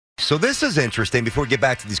So this is interesting. Before we get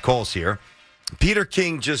back to these calls here, Peter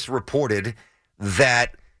King just reported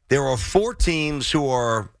that there are 4 teams who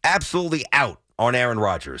are absolutely out on Aaron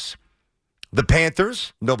Rodgers. The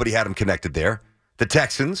Panthers, nobody had him connected there. The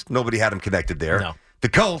Texans, nobody had him connected there. No. The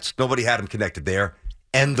Colts, nobody had him connected there.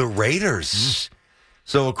 And the Raiders.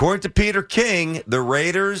 So according to Peter King, the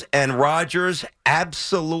Raiders and Rodgers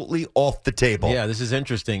absolutely off the table. Yeah, this is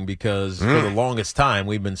interesting because for the longest time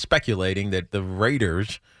we've been speculating that the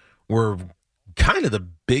Raiders were kind of the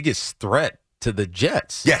biggest threat to the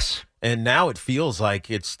Jets. Yes. And now it feels like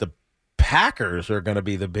it's the Packers are going to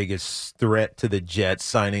be the biggest threat to the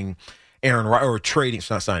Jets trading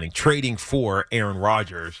for Aaron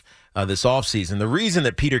Rodgers this offseason. The reason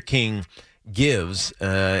that Peter King gives,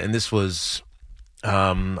 and this was,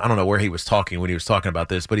 I don't know where he was talking when he was talking about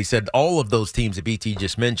this, but he said all of those teams that BT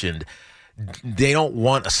just mentioned, they don't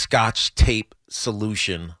want a Scotch tape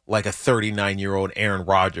solution like a 39-year-old Aaron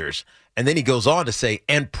Rodgers. And then he goes on to say,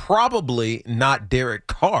 and probably not Derek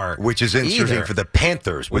Carr. Which is interesting either. For the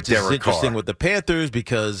Panthers with Derek Carr. Which is interesting with the Panthers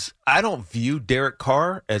because I don't view Derek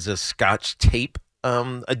Carr as a Scotch tape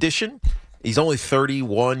addition. He's only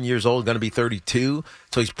 31 years old, going to be 32.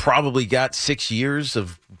 So he's probably got 6 years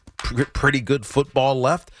of pretty good football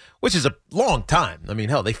left, which is a long time. I mean,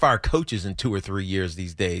 hell, they fire coaches in 2 or 3 years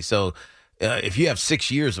these days. So if you have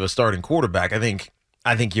 6 years of a starting quarterback, I think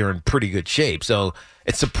you're in pretty good shape. So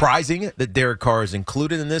it's surprising that Derek Carr is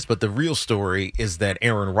included in this, but the real story is that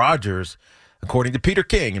Aaron Rodgers, according to Peter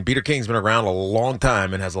King, and Peter King's been around a long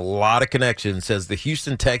time and has a lot of connections, says the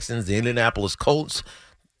Houston Texans, the Indianapolis Colts,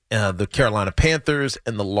 the Carolina Panthers,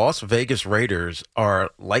 and the Las Vegas Raiders are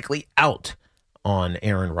likely out on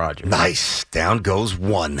Aaron Rodgers. Nice. Down goes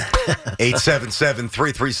one.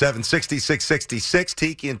 877-337-6666.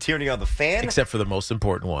 Tiki and Tierney on the Fan. Except for the most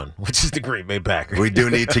important one, which is the Green Bay Packers. We do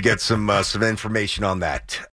need to get some information on that.